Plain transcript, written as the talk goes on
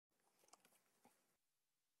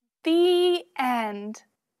The end.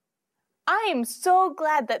 I am so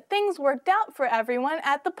glad that things worked out for everyone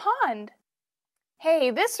at the pond.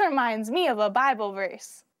 Hey, this reminds me of a Bible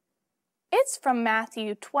verse. It's from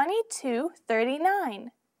Matthew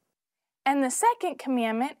 22:39. And the second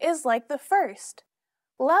commandment is like the first.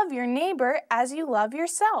 Love your neighbor as you love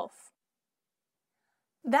yourself.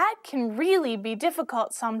 That can really be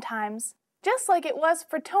difficult sometimes, just like it was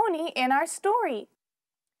for Tony in our story.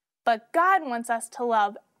 But God wants us to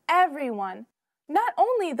love everyone, not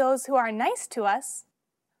only those who are nice to us.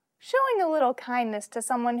 Showing a little kindness to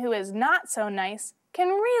someone who is not so nice can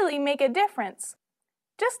really make a difference.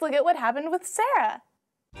 Just look at what happened with Sarah.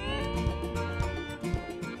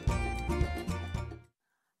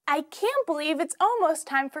 I can't believe it's almost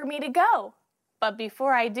time for me to go. But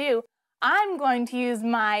before I do, I'm going to use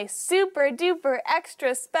my super duper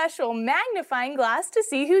extra special magnifying glass to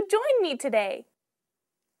see who joined me today.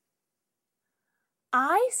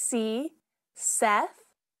 I see Seth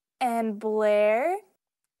and Blair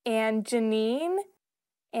and Janine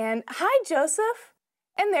and hi Joseph,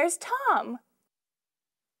 and there's Tom.